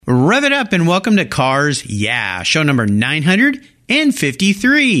Rev it up and welcome to Cars Yeah, show number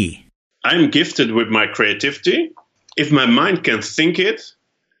 953. I'm gifted with my creativity. If my mind can think it,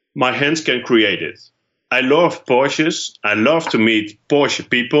 my hands can create it. I love Porsches. I love to meet Porsche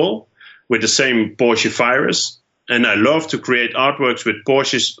people with the same Porsche virus. And I love to create artworks with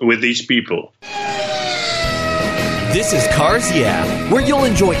Porsches with these people. This is Cars Yeah, where you'll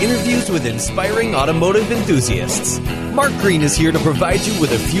enjoy interviews with inspiring automotive enthusiasts. Mark Green is here to provide you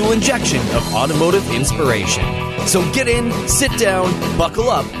with a fuel injection of automotive inspiration. So get in, sit down, buckle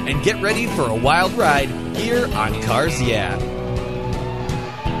up, and get ready for a wild ride here on Cars Yeah.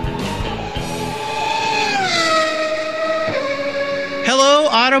 Hello,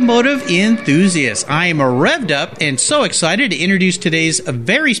 automotive enthusiasts. I am revved up and so excited to introduce today's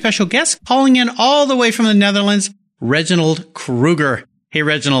very special guest, calling in all the way from the Netherlands, Reginald Kruger. Hey,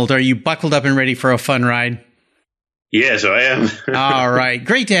 Reginald, are you buckled up and ready for a fun ride? Yes, I am. All right.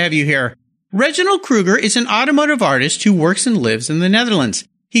 Great to have you here. Reginald Kruger is an automotive artist who works and lives in the Netherlands.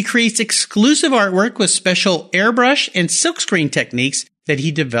 He creates exclusive artwork with special airbrush and silkscreen techniques that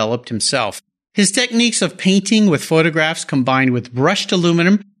he developed himself. His techniques of painting with photographs combined with brushed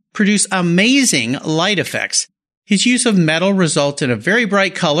aluminum produce amazing light effects. His use of metal results in a very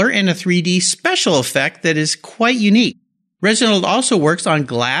bright color and a 3D special effect that is quite unique. Reginald also works on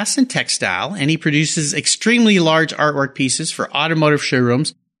glass and textile, and he produces extremely large artwork pieces for automotive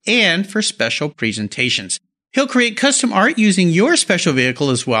showrooms and for special presentations. He'll create custom art using your special vehicle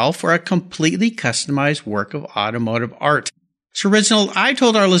as well for a completely customized work of automotive art. So, Reginald, I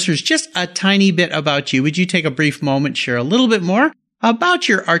told our listeners just a tiny bit about you. Would you take a brief moment, share a little bit more about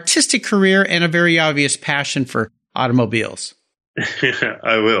your artistic career and a very obvious passion for automobiles?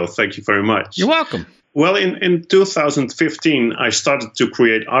 I will. Thank you very much. You're welcome. Well, in 2015, I started to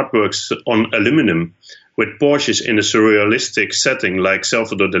create artworks on aluminum with Porsches in a surrealistic setting like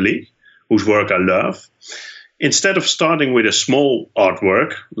Salvador Dalí, whose work I love. Instead of starting with a small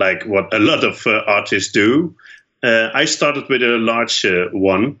artwork, like what a lot of artists do, I started with a large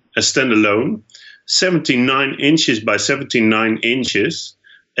one, a standalone, 79 inches by 79 inches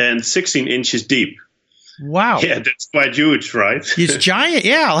and 16 inches deep. Wow. Yeah, that's quite huge, right? It's giant.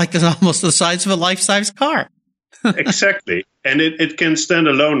 Yeah, like it's almost the size of a life-size car. Exactly. And it can stand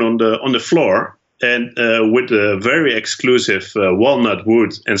alone on the floor and with a very exclusive walnut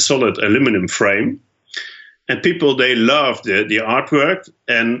wood and solid aluminum frame. And people, they love the artwork.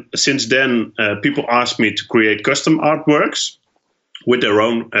 And since then, people ask me to create custom artworks with their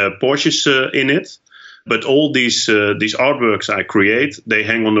own Porsches in it. But all these artworks I create, they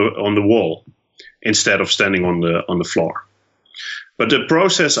hang on the wall instead of standing on the floor. But the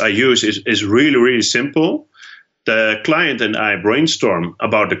process I use is really, really simple. The client and I brainstorm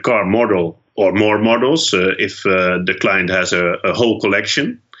about the car model or more models if the client has a whole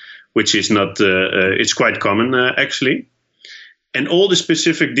collection, which is not, it's quite common actually. And all the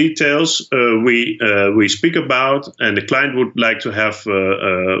specific details we speak about, and the client would like to have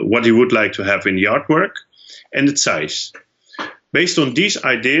what he would like to have in the artwork and its size. Based on these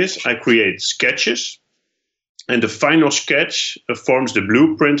ideas, I create sketches, and the final sketch forms the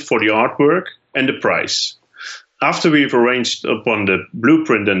blueprint for the artwork and the price. After we've arranged upon the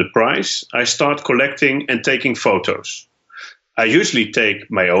blueprint and the price, I start collecting and taking photos. I usually take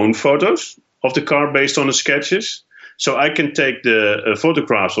my own photos of the car based on the sketches, so I can take the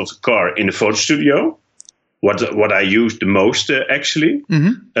photographs of the car in the photo studio, what I use the most actually,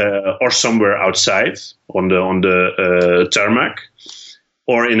 or somewhere outside on the tarmac,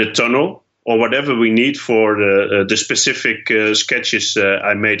 or in a tunnel, or whatever we need for the specific sketches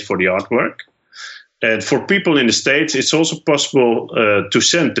I made for the artwork. And for people in the States, it's also possible to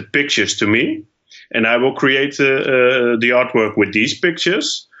send the pictures to me, and I will create the artwork with these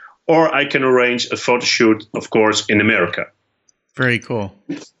pictures, or I can arrange a photo shoot, of course, in America. Very cool.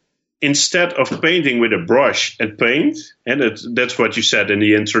 Instead of painting with a brush and paint, and that's what you said in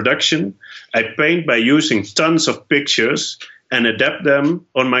the introduction, I paint by using tons of pictures and adapt them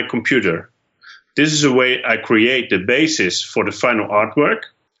on my computer. This is a way I create the basis for the final artwork,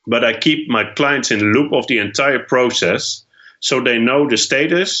 but I keep my clients in the loop of the entire process so they know the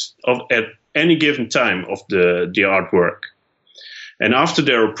status at any given time of the artwork. And after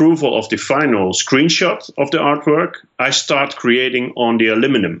their approval of the final screenshot of the artwork, I start creating on the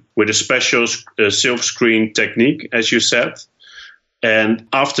aluminum with a special silk screen technique, as you said. And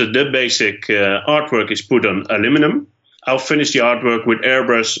after the basic artwork is put on aluminum, I'll finish the artwork with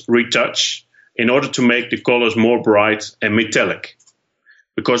airbrush retouch in order to make the colors more bright and metallic.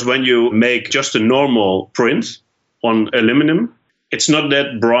 Because when you make just a normal print on aluminum, it's not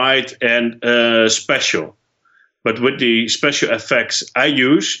that bright and special. But with the special effects I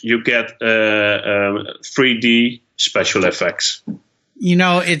use, you get 3D special effects. You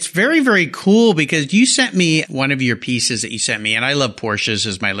know, it's very, very cool because you sent me one of your pieces that you sent me, and I love Porsches,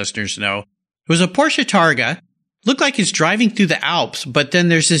 as my listeners know. It was a Porsche Targa. Looked like it's driving through the Alps, but then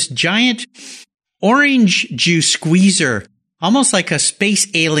there's this giant orange juice squeezer, almost like a space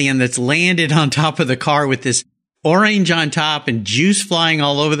alien that's landed on top of the car with this orange on top and juice flying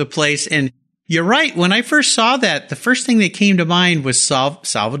all over the place. And you're right. When I first saw that, the first thing that came to mind was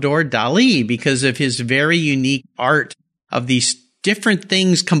Salvador Dali because of his very unique art of these different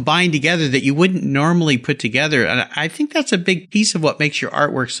things combined together that you wouldn't normally put together. And I think that's a big piece of what makes your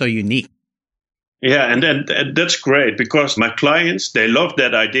artwork so unique. Yeah, and that's great because my clients, they love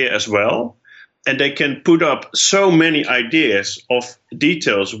that idea as well. And they can put up so many ideas of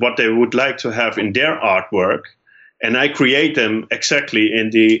details, what they would like to have in their artwork. And I create them exactly in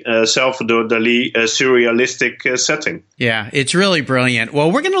the Salvador Dali surrealistic setting. Yeah, it's really brilliant.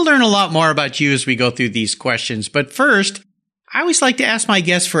 Well, we're going to learn a lot more about you as we go through these questions. But first, I always like to ask my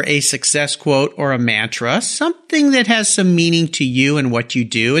guests for a success quote or a mantra, something that has some meaning to you and what you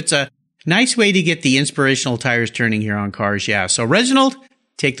do. It's a nice way to get the inspirational tires turning here on Cars Yeah. So, Reginald,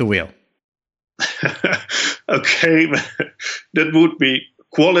 take the wheel. Okay, that would be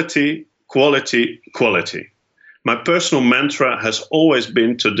quality, quality, quality. My personal mantra has always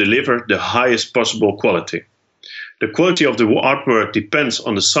been to deliver the highest possible quality. The quality of the artwork depends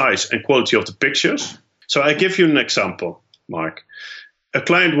on the size and quality of the pictures. So I give you an example, Mark. A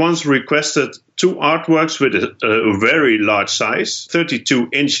client once requested 2 artworks with a very large size, 32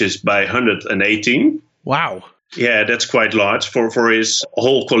 inches by 118. Wow. Yeah, that's quite large for his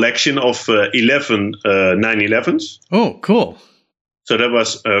whole collection of 11 911s. Oh, cool. So that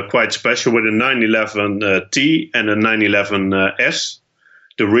was quite special with a 911T and a 911S,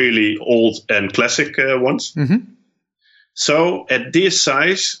 the really old and classic ones. Mm-hmm. So at this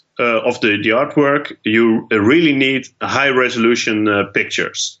size of the artwork, you really need high-resolution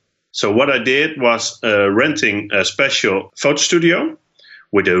pictures. So what I did was renting a special photo studio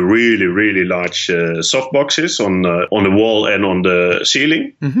with a really, really large softboxes on the wall and on the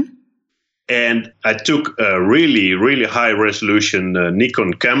ceiling. Mm-hmm. And I took a really, really high resolution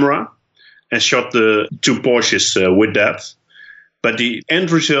Nikon camera and shot the 2 Porsches with that. But the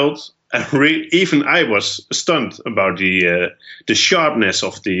end result, even I was stunned about the sharpness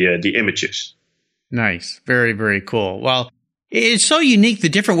of the images. Nice. Very, very cool. Well, it's so unique, the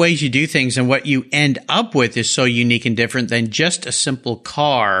different ways you do things, and what you end up with is so unique and different than just a simple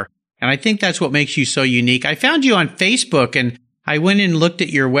car. And I think that's what makes you so unique. I found you on Facebook, and I went and looked at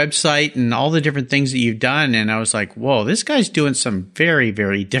your website and all the different things that you've done, and I was like, whoa, this guy's doing some very,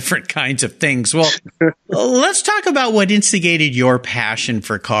 very different kinds of things. Well, let's talk about what instigated your passion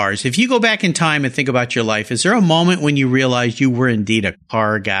for cars. If you go back in time and think about your life, is there a moment when you realized you were indeed a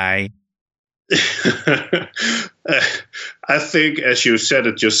car guy? I think, as you said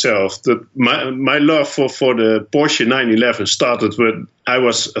it yourself, that my love for the Porsche 911 started when I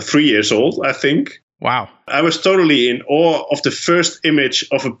was 3 years old, I think. Wow. I was totally in awe of the first image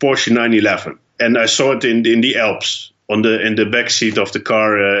of a Porsche 911. And I saw it in the Alps, in the back seat of the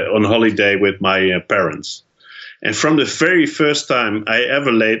car on holiday with my parents. And from the very first time I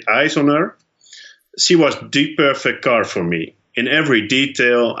ever laid eyes on her, she was the perfect car for me. In every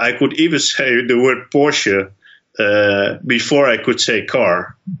detail, I could even say the word Porsche before I could say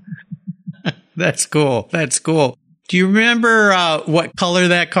car. That's cool. That's cool. Do you remember what color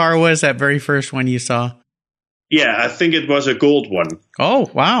that car was, that very first one you saw? Yeah, I think it was a gold one.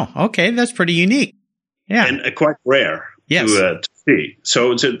 Oh, wow. Okay, that's pretty unique. Yeah. And quite rare to see.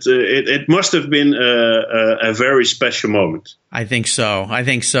 So it must have been a very special moment. I think so.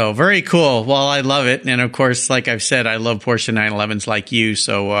 Very cool. Well, I love it. And of course, like I've said, I love Porsche 911s like you.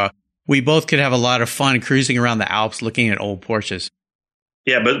 So we both could have a lot of fun cruising around the Alps looking at old Porsches.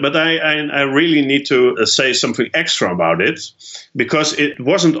 Yeah, but I really need to say something extra about it, because it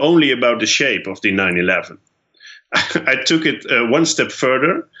wasn't only about the shape of the 911. I took it one step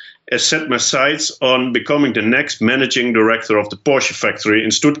further and set my sights on becoming the next managing director of the Porsche factory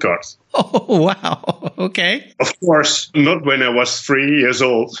in Stuttgart. Oh, wow. Okay. Of course, not when I was 3 years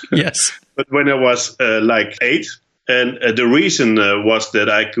old. Yes. But when I was like 8. And the reason was that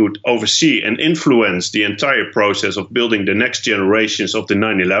I could oversee and influence the entire process of building the next generations of the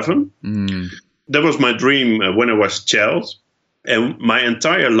 911. Mm. That was my dream when I was a child. And my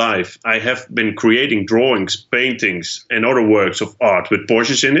entire life, I have been creating drawings, paintings, and other works of art with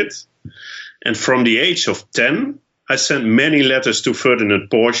Porsches in it. And from the age of 10, I sent many letters to Ferdinand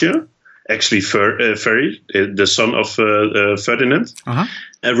Porsche, actually Ferry, the son of Ferdinand,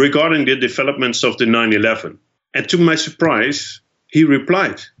 regarding the developments of the 911. And to my surprise, he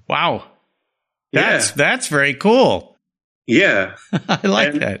replied. Wow. That's very cool. Yeah. I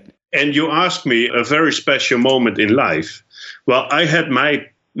like that. And you asked me a very special moment in life. Well, I had my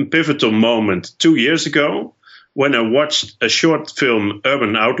pivotal moment 2 years ago when I watched a short film,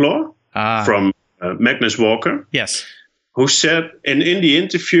 Urban Outlaw, from Magnus Walker. Yes. Who said in the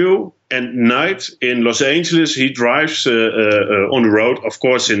interview, at night in Los Angeles, he drives on the road, of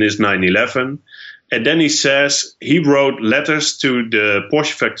course, in his 911. And then he says he wrote letters to the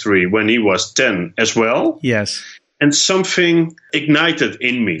Porsche factory when he was 10 as well. Yes. And something ignited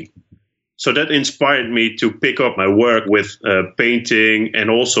in me. So that inspired me to pick up my work with painting and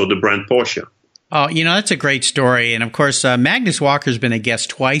also the brand Porsche. Oh, that's a great story. And of course, Magnus Walker's been a guest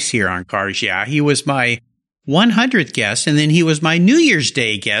twice here on Cars Yeah. He was my 100th guest, and then he was my New Year's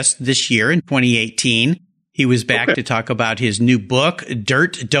Day guest this year in 2018. He was back to talk about his new book,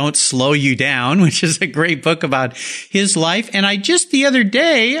 Dirt Don't Slow You Down, which is a great book about his life. And I just the other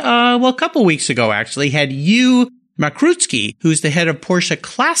day, a couple weeks ago actually, had Hugh Makrutsky, who's the head of Porsche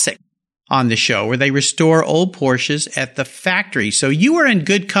Classic, on the show, where they restore old Porsches at the factory. So you are in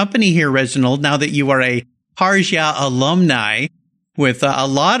good company here, Reginald, now that you are a Cars Yeah alumni, with a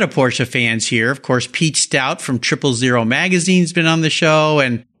lot of Porsche fans here. Of course, Pete Stout from 000 Magazine's been on the show,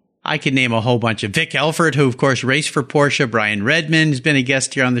 and I could name a whole bunch of Vic Elford, who, of course, raced for Porsche. Brian Redmond's been a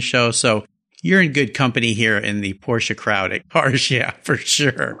guest here on the show. So you're in good company here in the Porsche crowd at Cars Yeah, for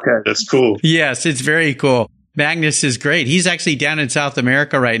sure. Okay, that's cool. Yes, it's very cool. Magnus is great. He's actually down in South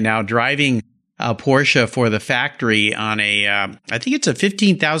America right now driving a Porsche for the factory on I think it's a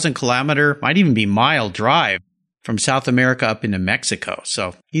 15,000 kilometer, might even be mile drive from South America up into Mexico.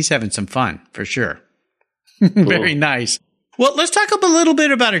 So he's having some fun for sure. Cool. Very nice. Well, let's talk a little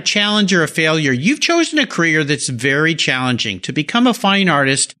bit about a challenge or a failure. You've chosen a career that's very challenging. To become a fine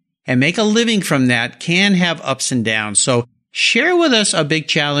artist and make a living from that can have ups and downs. So share with us a big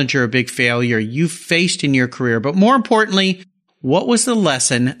challenge or a big failure you faced in your career. But more importantly, what was the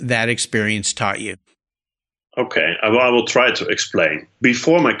lesson that experience taught you? Okay, I will try to explain.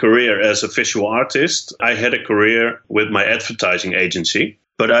 Before my career as a visual artist, I had a career with my advertising agency,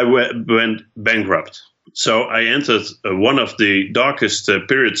 but I went bankrupt. So I entered one of the darkest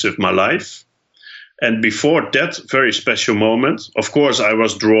periods of my life. And before that very special moment, of course, I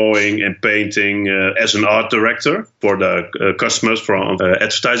was drawing and painting as an art director for the customers from the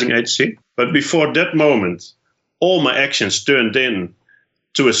advertising agency. But before that moment, all my actions turned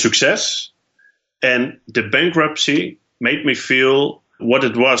into a success. And the bankruptcy made me feel what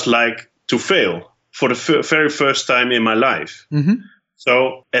it was like to fail for the very first time in my life. Mm-hmm.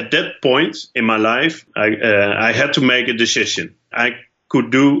 So at that point in my life, I had to make a decision. I could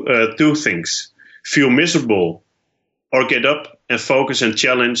do two things: feel miserable or get up and focus and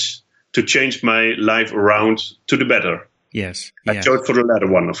challenge to change my life around to the better. Yes. I chose for the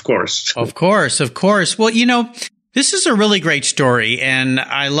latter one, of course. Of course. Well, this is a really great story, and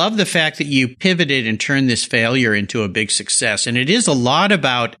I love the fact that you pivoted and turned this failure into a big success. And it is a lot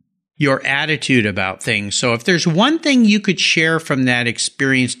about your attitude about things. So if there's one thing you could share from that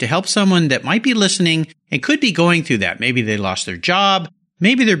experience to help someone that might be listening and could be going through that, maybe they lost their job,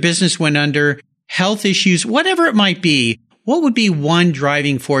 maybe their business went under, health issues, whatever it might be, what would be one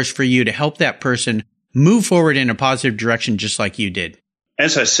driving force for you to help that person move forward in a positive direction just like you did?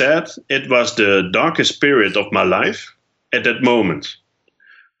 As I said, it was the darkest period of my life at that moment.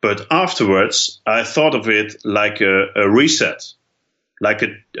 But afterwards, I thought of it like a reset, like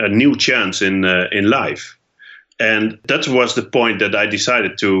a new chance in life. And that was the point that I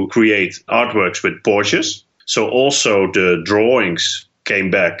decided to create artworks with Porsches. So also the drawings came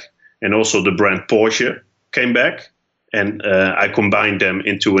back, and also the brand Porsche came back. And I combined them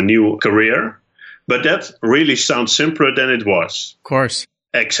into a new career. But that really sounds simpler than it was. Of course.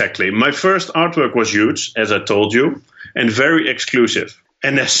 Exactly. My first artwork was huge, as I told you, and very exclusive.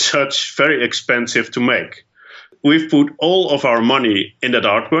 And as such, very expensive to make. We've put all of our money in that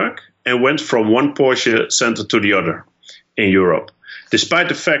artwork and went from one Porsche center to the other in Europe. Despite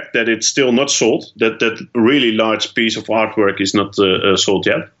the fact that it's still not sold, that really large piece of artwork is not sold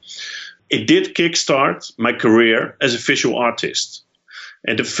yet. It did kickstart my career as a visual artist.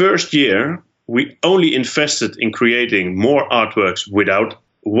 And the first year, we only invested in creating more artworks without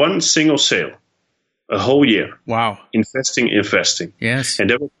one single sale. A whole year. Wow. Investing. Yes. And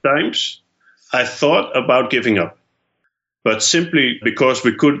there were times I thought about giving up. But simply because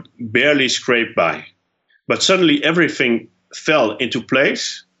we could barely scrape by. But suddenly everything fell into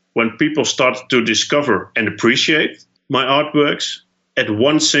place when people started to discover and appreciate my artworks at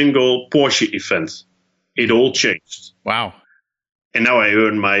one single Porsche event. It all changed. Wow. And now I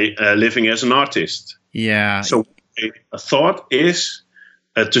earn my living as an artist. Yeah. So a thought is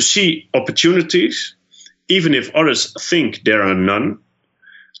to see opportunities, even if others think there are none,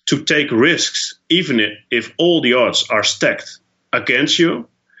 to take risks, even if all the odds are stacked against you,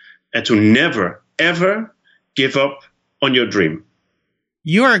 and to never, ever give up on your dream.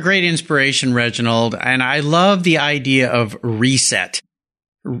 You are a great inspiration, Reginald, and I love the idea of reset.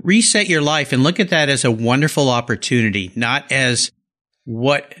 Reset your life and look at that as a wonderful opportunity, not as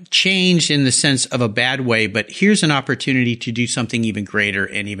what changed in the sense of a bad way, but here's an opportunity to do something even greater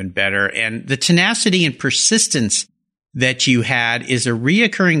and even better. And the tenacity and persistence that you had is a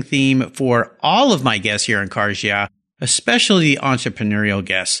reoccurring theme for all of my guests here on Cars Yeah, especially the entrepreneurial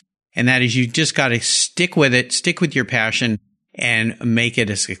guests. And that is you just got to stick with it, stick with your passion, and make it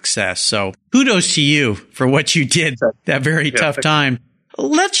a success. So kudos to you for what you did that very tough time.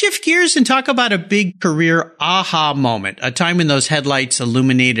 Let's shift gears and talk about a big career aha moment, a time when those headlights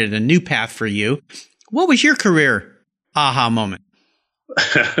illuminated a new path for you. What was your career aha moment?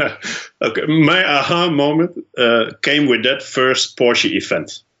 Okay, my aha moment came with that first Porsche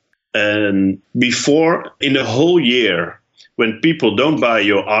event. And before, in the whole year, when people don't buy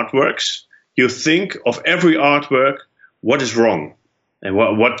your artworks, you think of every artwork, what is wrong? And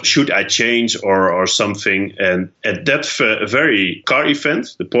what should I change or something? And at that very car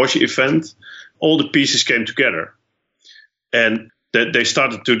event, the Porsche event, all the pieces came together. And that they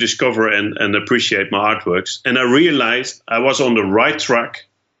started to discover and appreciate my artworks. And I realized I was on the right track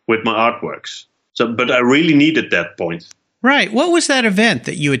with my artworks. But I really needed that point. Right. What was that event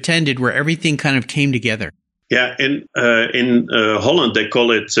that you attended where everything kind of came together? Yeah, in Holland, they call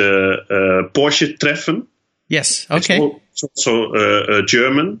it Porsche Treffen. Yes. Okay. It's also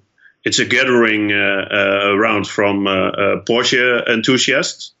German. It's a gathering around from Porsche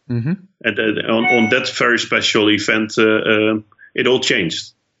enthusiasts. Mm-hmm. And on that very special event, it all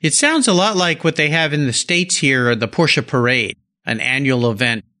changed. It sounds a lot like what they have in the States here, the Porsche Parade, an annual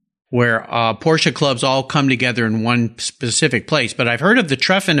event where Porsche clubs all come together in one specific place. But I've heard of the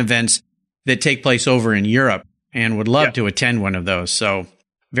Treffen events that take place over in Europe and would love to attend one of those. So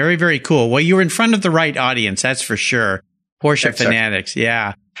very, very cool. Well, you were in front of the right audience, that's for sure. Porsche fanatics,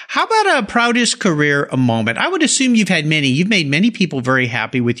 yeah. How about a proudest career moment? I would assume you've had many. You've made many people very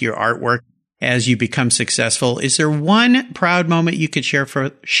happy with your artwork as you become successful. Is there one proud moment you could share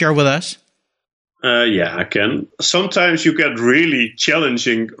with us? Yeah, I can. Sometimes you get really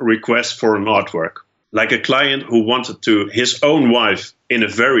challenging requests for an artwork. Like a client who wanted his own wife in a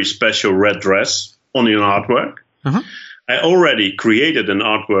very special red dress on an artwork. Uh-huh. I already created an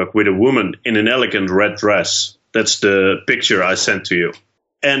artwork with a woman in an elegant red dress. That's the picture I sent to you.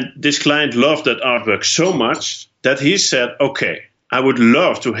 And this client loved that artwork so much that he said, okay, I would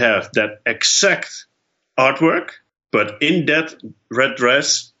love to have that exact artwork, but in that red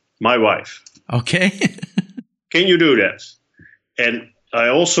dress, my wife. Okay. Can you do that? And I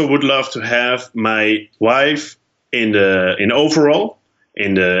also would love to have my wife in overall,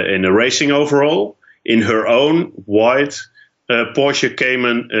 in the racing overall, in her own white Porsche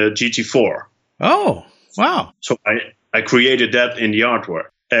Cayman GT4. Oh, wow. So I created that in the artwork.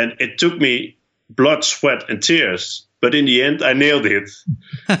 And it took me blood, sweat, and tears. But in the end, I nailed it.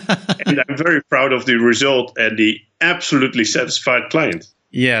 And I'm very proud of the result and the absolutely satisfied client.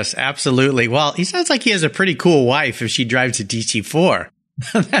 Yes, absolutely. Well, he sounds like he has a pretty cool wife if she drives a GT4.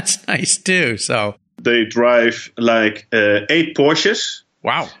 That's nice too. So they drive like 8 Porsches.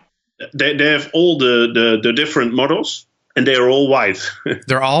 Wow. They have all the different models, and they are all white.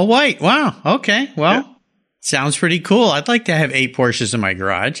 They're all white. Wow. Okay. Well, sounds pretty cool. I'd like to have 8 Porsches in my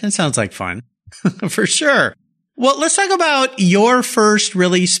garage. That sounds like fun. For sure. Well, let's talk about your first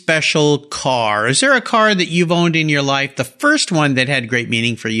really special car. Is there a car that you've owned in your life, the first one that had great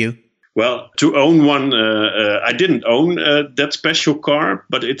meaning for you? Well, to own one, I didn't own that special car,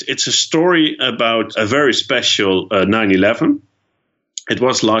 but it's a story about a very special 911. It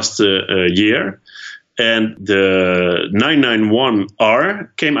was last year, and the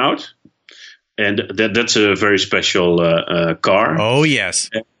 991R came out, and that's a very special car. Oh, yes.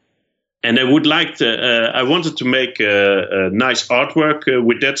 And I would like to, I wanted to make a nice artwork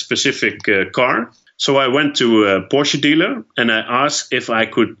with that specific car. So I went to a Porsche dealer and I asked if I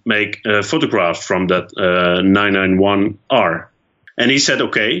could make a photograph from that 991R. And he said,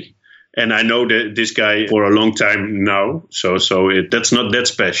 okay. And I know that this guy for a long time now, so that's not that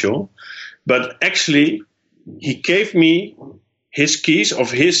special. But actually, he gave me his keys of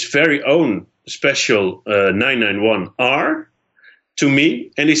his very own special 991R to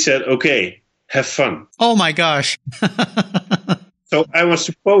me, and he said, okay, have fun. Oh my gosh. So I was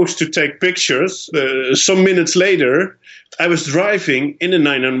supposed to take pictures. Some minutes later, I was driving in a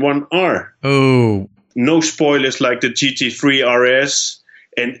 991R. Oh, no spoilers like the GT3 RS.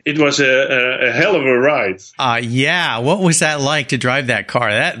 And it was a hell of a ride. Yeah. What was that like to drive that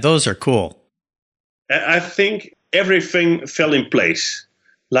car? Those are cool. I think everything fell in place.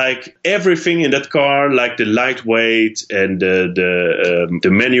 Like everything in that car, like the lightweight and the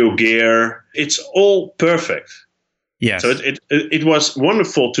manual gear, it's all perfect. Yes. So it was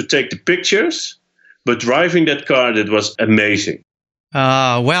wonderful to take the pictures, but driving that car, that was amazing.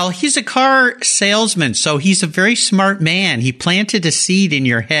 Well, he's a car salesman, so he's a very smart man. He planted a seed in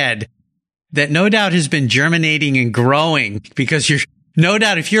your head that no doubt has been germinating and growing because no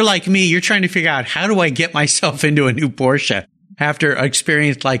doubt if you're like me, you're trying to figure out how do I get myself into a new Porsche after an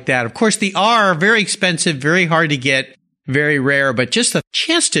experience like that. Of course, the R, very expensive, very hard to get, very rare, but just the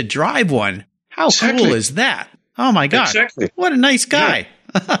chance to drive one. How cool is that? Oh my God. Exactly. What a nice guy.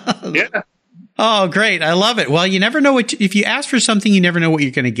 Yeah. Oh, great. I love it. Well, you never know if you ask for something, you never know what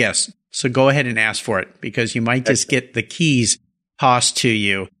you're going to guess. So go ahead and ask for it because you might just get the keys tossed to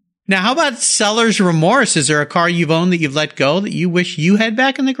you. Now, how about seller's remorse? Is there a car you've owned that you've let go that you wish you had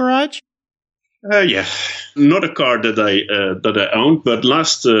back in the garage? Yeah, not a car that I owned, but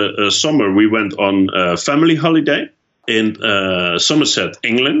last summer we went on a family holiday in Somerset,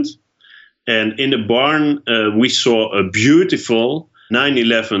 England. And in the barn, we saw a beautiful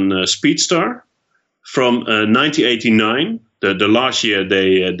 911 Speedstar from 1989, the last year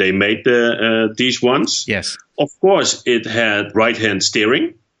they made these ones. Yes. Of course, it had right-hand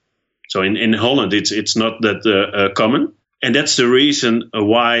steering. So in Holland, it's not that common. And that's the reason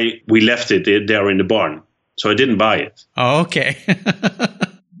why we left it there in the barn. So I didn't buy it. Oh, okay.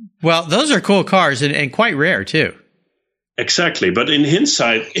 Well, those are cool cars and quite rare, too. Exactly. But in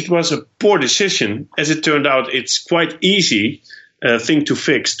hindsight, it was a poor decision. As it turned out, it's quite easy thing to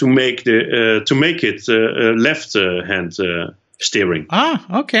fix to make it left hand steering.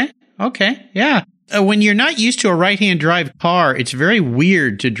 Ah, okay, yeah. When you're not used to a right-hand drive car, it's very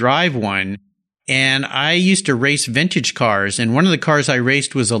weird to drive one. And I used to race vintage cars, and one of the cars I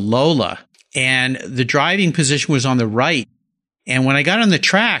raced was a Lola, and the driving position was on the right. And when I got on the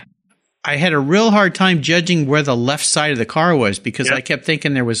track, I had a real hard time judging where the left side of the car was because I kept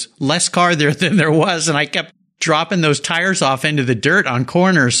thinking there was less car there than there was, and I kept dropping those tires off into the dirt on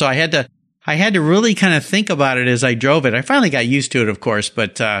corners. So I had to really kind of think about it as I drove it. I finally got used to it, of course,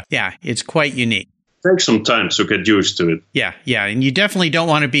 but yeah, it's quite unique. It takes some time to get used to it. Yeah, and you definitely don't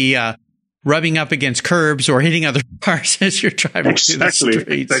want to be rubbing up against curbs or hitting other cars as you're driving through the streets.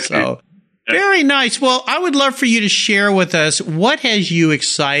 Exactly. So very nice. Well, I would love for you to share with us what has you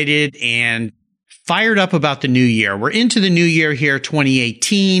excited and fired up about the new year. We're into the new year here,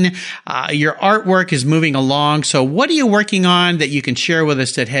 2018. Your artwork is moving along. So what are you working on that you can share with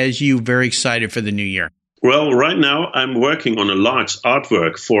us that has you very excited for the new year? Well, right now I'm working on a large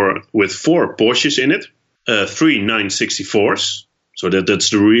artwork with 4 Porsches in it, 3 964s. So that's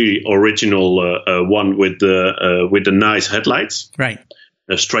the really original one with the nice headlights. Right.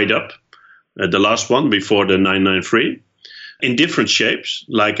 Straight up. The last one before the 993. In different shapes,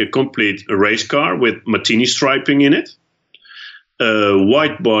 like a complete race car with Martini striping in it, a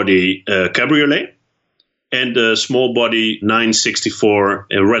wide body cabriolet, and a small body 964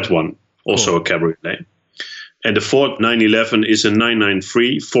 red one, also a cabriolet. And the Ford 911 is a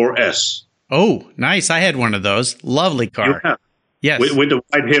 993 4S. Oh, nice. I had one of those. Lovely car. Yeah. Yes. With the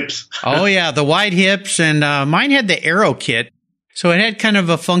wide hips. Oh, yeah, the wide hips. And mine had the Aero kit. So it had kind of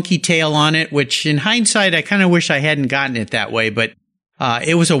a funky tail on it, which in hindsight, I kind of wish I hadn't gotten it that way. But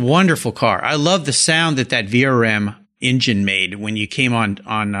it was a wonderful car. I love the sound that VRM engine made when you came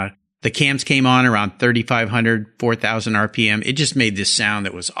on the cams came on around 3,500, 4,000 RPM. It just made this sound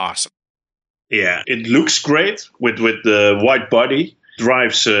that was awesome. Yeah, it looks great with the wide body.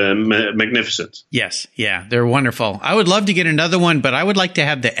 Drives magnificent. Yes, yeah, they're wonderful. I would love to get another one, but I would like to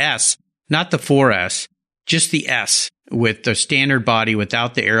have the S, not the 4S, just the S with the standard body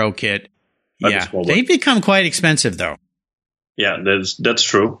without the Aero kit. Yeah, they've become quite expensive, though. Yeah, that's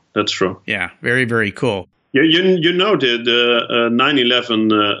true. That's true. Yeah, very, very cool. You know the 911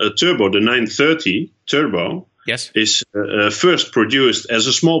 turbo, the 930 turbo. Yes, is first produced as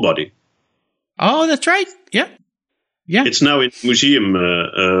a small body. Oh, that's right. Yeah. Yeah. It's now in a museum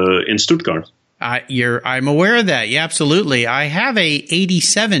in Stuttgart. I'm aware of that. Yeah, absolutely. I have a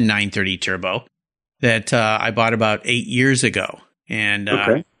 87 930 turbo that I bought about 8 years ago. And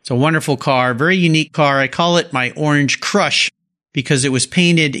it's a wonderful car, very unique car. I call it my Orange Crush because it was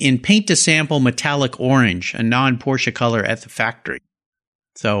painted in paint to sample metallic orange, a non-Porsche color at the factory.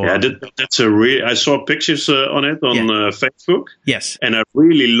 So yeah, that's I saw pictures on it on Facebook. Yes, and I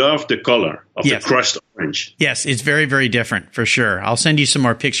really love the color of the crushed orange. Yes, it's very, very different for sure. I'll send you some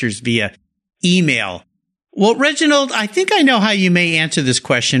more pictures via email. Well, Reginald, I think I know how you may answer this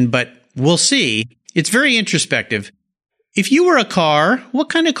question, but we'll see. It's very introspective. If you were a car, what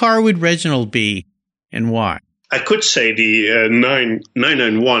kind of car would Reginald be and why? I could say the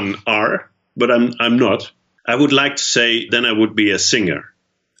 991R, but I'm not. I would like to say then I would be a singer.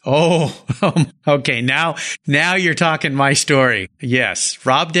 Oh, okay. Now you're talking my story. Yes.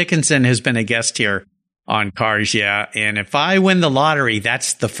 Rob Dickinson has been a guest here on Cars. Yeah. And if I win the lottery,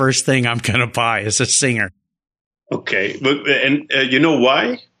 that's the first thing I'm going to buy is a singer. Okay. And you know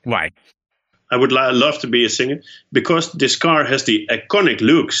why? Why? I would love to be a singer because this car has the iconic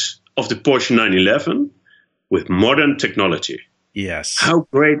looks of the Porsche 911 with modern technology. Yes. How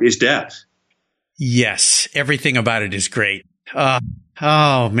great is that? Yes. Everything about it is great.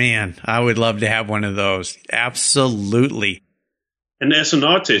 Oh, man. I would love to have one of those. Absolutely. And as an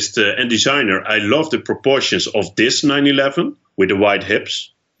artist and designer, I love the proportions of this 911 with the wide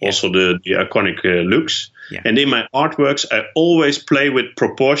hips, also the iconic looks. Yeah. And in my artworks, I always play with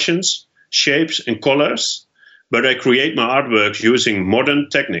proportions, shapes, and colors, but I create my artworks using modern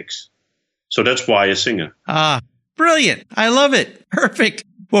techniques. So that's why a singer. Brilliant. I love it. Perfect.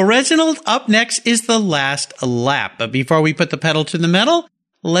 Well, Reginald, up next is the last lap. But before we put the pedal to the metal,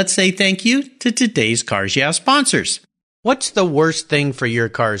 let's say thank you to today's Cars Yeah sponsors. What's the worst thing for your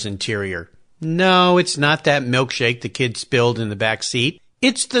car's interior? No, it's not that milkshake the kid spilled in the back seat.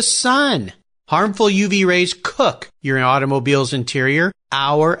 It's the sun. Harmful UV rays cook your automobile's interior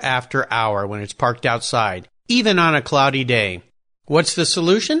hour after hour when it's parked outside, even on a cloudy day. What's the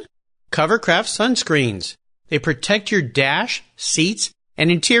solution? Covercraft sunscreens. They protect your dash, seats, and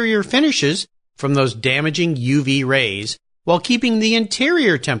interior finishes from those damaging UV rays while keeping the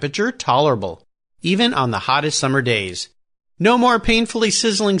interior temperature tolerable, even on the hottest summer days. No more painfully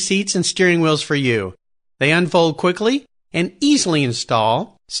sizzling seats and steering wheels for you. They unfold quickly and easily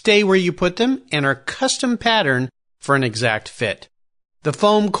install, stay where you put them, and are custom patterned for an exact fit. The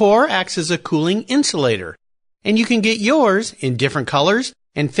foam core acts as a cooling insulator, and you can get yours in different colors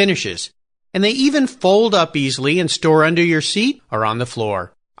and finishes. And they even fold up easily and store under your seat or on the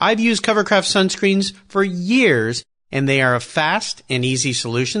floor. I've used Covercraft sunscreens for years, and they are a fast and easy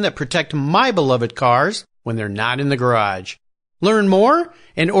solution that protect my beloved cars when they're not in the garage. Learn more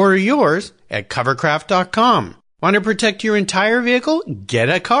and order yours at Covercraft.com. Want to protect your entire vehicle? Get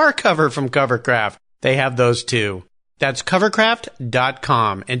a car cover from Covercraft. They have those too. That's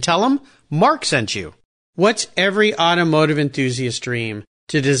Covercraft.com and tell them Mark sent you. What's every automotive enthusiast's dream?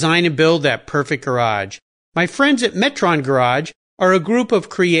 To design and build that perfect garage. My friends at Metron Garage are a group of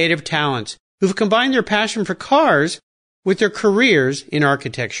creative talents who've combined their passion for cars with their careers in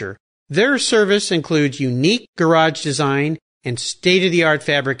architecture. Their service includes unique garage design and state-of-the-art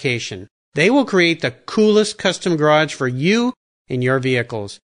fabrication. They will create the coolest custom garage for you and your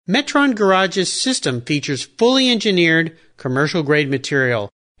vehicles. Metron Garage's system features fully engineered commercial-grade material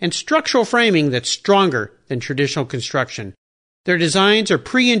and structural framing that's stronger than traditional construction. Their designs are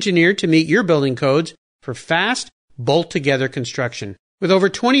pre-engineered to meet your building codes for fast, bolt-together construction. With over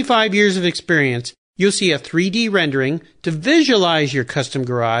 25 years of experience, you'll see a 3D rendering to visualize your custom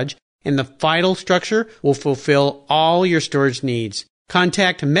garage, and the final structure will fulfill all your storage needs.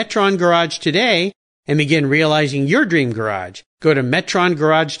 Contact Metron Garage today and begin realizing your dream garage. Go to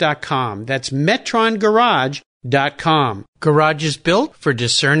MetronGarage.com. That's MetronGarage.com. Garage is built for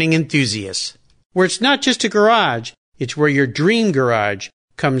discerning enthusiasts. Where it's not just a garage, it's where your dream garage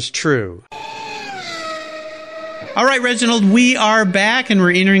comes true. All right, Reginald, we are back and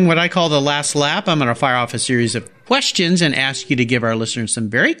we're entering what I call the last lap. I'm going to fire off a series of questions and ask you to give our listeners some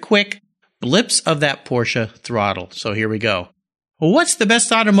very quick blips of that Porsche throttle. So here we go. What's the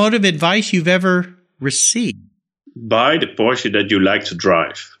best automotive advice you've ever received? Buy the Porsche that you like to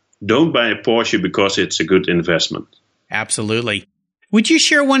drive. Don't buy a Porsche because it's a good investment. Absolutely. Would you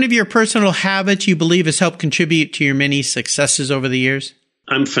share one of your personal habits you believe has helped contribute to your many successes over the years?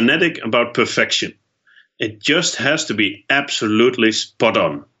 I'm fanatic about perfection. It just has to be absolutely spot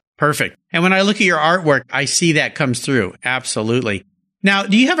on. Perfect. And when I look at your artwork, I see that comes through. Absolutely. Now,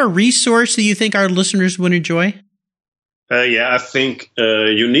 do you have a resource that you think our listeners would enjoy? I think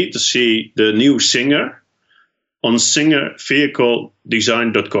you need to see the new Singer on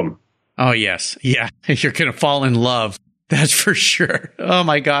singervehicledesign.com. Oh, yes. Yeah. You're going to fall in love. That's for sure. Oh,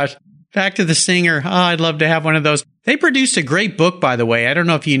 my gosh. Back to the Singer. Oh, I'd love to have one of those. They produced a great book, by the way. I don't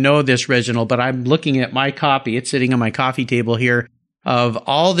know if you know this, Reginald, but I'm looking at my copy. It's sitting on my coffee table here of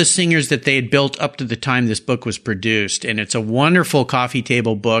all the Singers that they had built up to the time this book was produced. And it's a wonderful coffee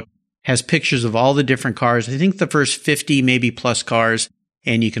table book. Has pictures of all the different cars. I think the first 50, maybe plus cars.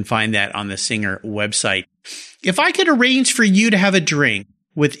 And you can find that on the Singer website. If I could arrange for you to have a drink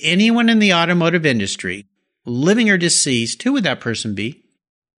with anyone in the automotive industry, living or deceased, who would that person be?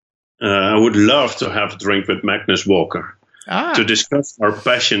 I would love to have a drink with Magnus Walker to discuss our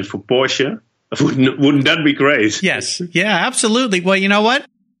passion for Porsche. Wouldn't that be great? Yes. Yeah, absolutely. Well, you know what?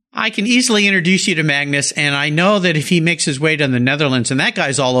 I can easily introduce you to Magnus, and I know that if he makes his way to the Netherlands, and that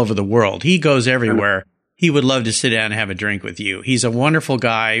guy's all over the world, he goes everywhere, he would love to sit down and have a drink with you. He's a wonderful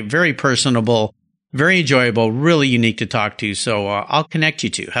guy, very personable, very enjoyable, really unique to talk to. So I'll connect you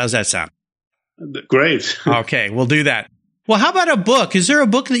two. How's that sound? Great. Okay, we'll do that. Well, how about a book? Is there a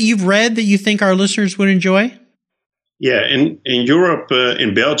book that you've read that you think our listeners would enjoy? Yeah, in Europe,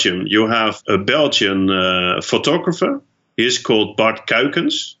 in Belgium, you have a Belgian photographer. He's called Bart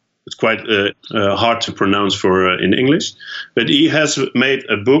Kuikens. It's quite hard to pronounce in English. But he has made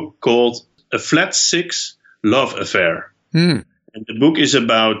a book called A Flat Six Love Affair. And the book is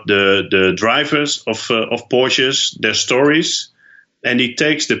about the drivers of Porsches, their stories. And he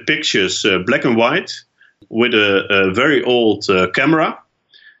takes the pictures black and white with a very old camera.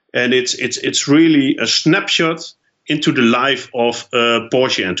 And it's really a snapshot into the life of a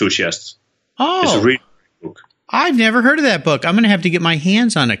Porsche enthusiast. Oh, it's a really good book. I've never heard of that book. I'm going to have to get my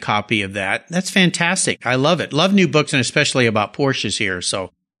hands on a copy of that. That's fantastic. I love it. Love new books, and especially about Porsches here.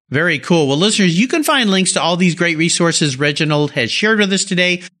 So very cool. Well, listeners, you can find links to all these great resources Reginald has shared with us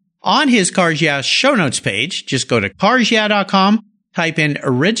today on his Cars Yeah show notes page. Just go to carsyeah.com, type in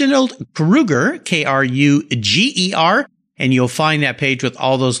Reginald Kruger, Kruger, and you'll find that page with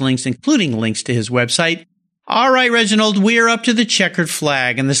all those links, including links to his website. All right, Reginald, we are up to the checkered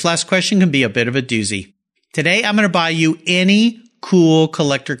flag, and this last question can be a bit of a doozy. Today, I'm going to buy you any cool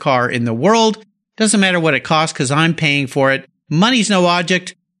collector car in the world. Doesn't matter what it costs because I'm paying for it. Money's no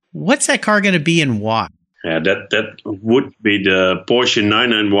object. What's that car going to be and why? Yeah, that would be the Porsche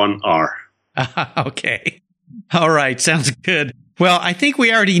 991R. Okay. All right. Sounds good. Well, I think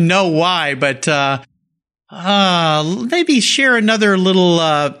we already know why, but maybe share another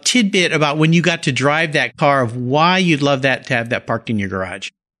little tidbit about when you got to drive that car of why you'd love that to have that parked in your garage.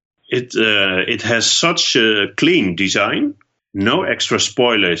 It has such a clean design, no extra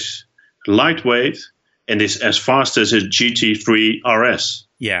spoilers, lightweight, and is as fast as a GT3 RS.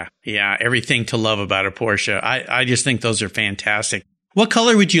 Yeah, everything to love about a Porsche. I just think those are fantastic. What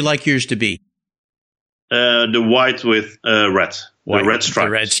color would you like yours to be? The white with red. The red stripes. The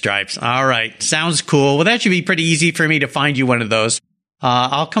red stripes. All right. Sounds cool. Well, that should be pretty easy for me to find you one of those.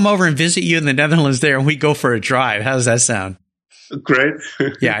 I'll come over and visit you in the Netherlands there, and we go for a drive. How does that sound? Great.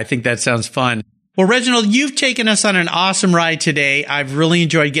 Yeah, I think that sounds fun. Well, Reginald, you've taken us on an awesome ride today. I've really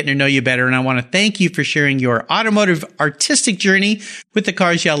enjoyed getting to know you better, and I want to thank you for sharing your automotive artistic journey with the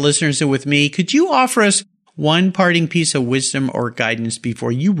Cars Yeah listeners and with me. Could you offer us one parting piece of wisdom or guidance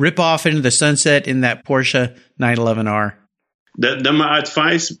before you rip off into the sunset in that Porsche 911R? Then my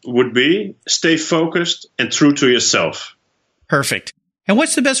advice would be stay focused and true to yourself. Perfect. And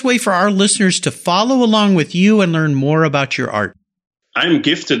what's the best way for our listeners to follow along with you and learn more about your art? I'm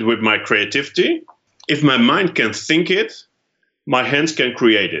gifted with my creativity. If my mind can think it, my hands can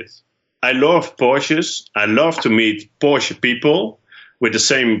create it. I love Porsches. I love to meet Porsche people with the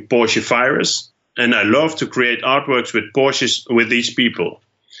same Porsche virus. And I love to create artworks with Porsches with these people.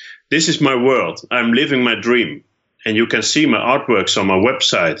 This is my world. I'm living my dream. And you can see my artworks on my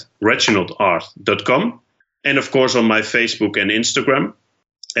website, reginaldart.com. And of course on my Facebook and Instagram.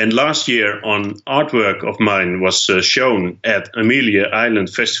 And last year, an artwork of mine was shown at Amelia Island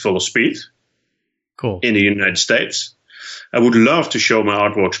Festival of Speed. Cool. In the United States. I would love to show my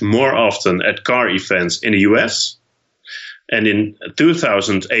artworks more often at car events in the US. And in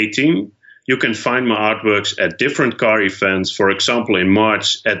 2018, you can find my artworks at different car events. For example, in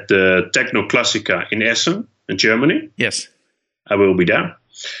March at the Techno Classica in Essen, in Germany. Yes. I will be there.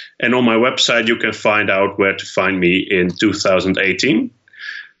 And on my website, you can find out where to find me in 2018.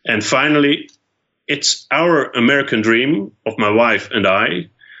 And finally, it's our American dream of my wife and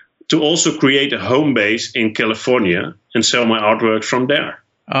I to also create a home base in California and sell my artwork from there.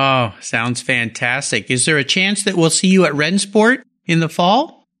 Oh, sounds fantastic. Is there a chance that we'll see you at Rennsport in the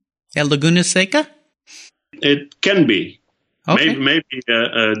fall at Laguna Seca? It can be. Okay. Maybe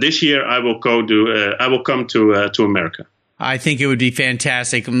this year I will come to America. I think it would be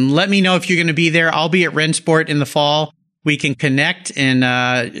fantastic. Let me know if you're going to be there. I'll be at Rennsport in the fall. We can connect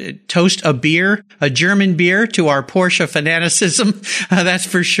and toast a beer, a German beer, to our Porsche fanaticism. That's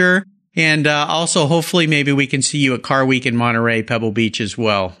for sure. And also, hopefully, maybe we can see you at Car Week in Monterey, Pebble Beach as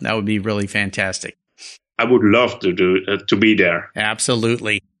well. That would be really fantastic. I would love to be there.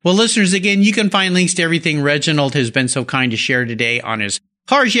 Absolutely. Well, listeners, again, you can find links to everything Reginald has been so kind to share today on his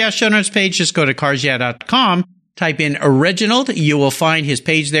Cars Yeah show notes page. Just go to carsyeah.com, Type in Reginald. You will find his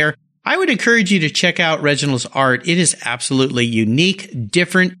page there. I would encourage you to check out Reginald's art. It is absolutely unique,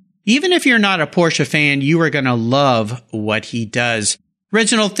 different. Even if you're not a Porsche fan, you are going to love what he does.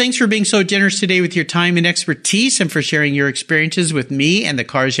 Reginald, thanks for being so generous today with your time and expertise and for sharing your experiences with me and the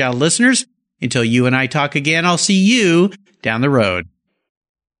Cars Yeah listeners. Until you and I talk again, I'll see you down the road.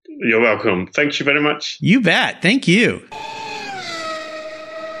 You're welcome. Thank you very much. You bet. Thank you.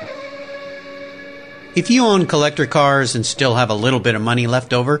 If you own collector cars and still have a little bit of money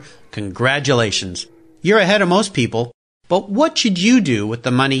left over, congratulations. You're ahead of most people. But what should you do with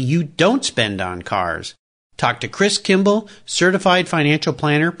the money you don't spend on cars? Talk to Chris Kimball, certified financial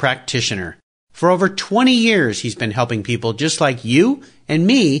planner practitioner. For over 20 years, he's been helping people just like you and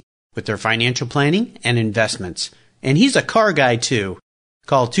me with their financial planning and investments. And he's a car guy too.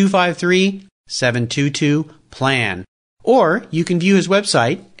 Call 253-722-PLAN. Or you can view his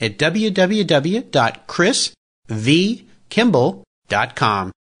website at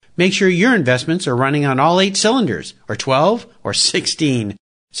www.chrisvkimball.com. Make sure your investments are running on all 8 cylinders, or 12, or 16.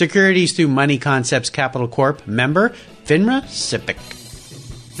 Securities through Money Concepts Capital Corp. Member, FINRA SIPC.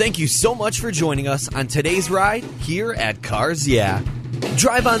 Thank you so much for joining us on today's ride here at Cars Yeah.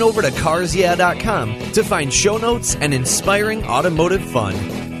 Drive on over to carsyeah.com to find show notes and inspiring automotive fun.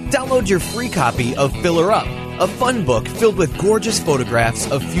 Download your free copy of Filler Up, a fun book filled with gorgeous photographs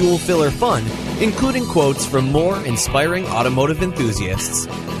of fuel filler fun, including quotes from more inspiring automotive enthusiasts.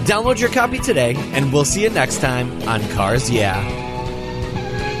 Download your copy today, and we'll see you next time on Cars Yeah.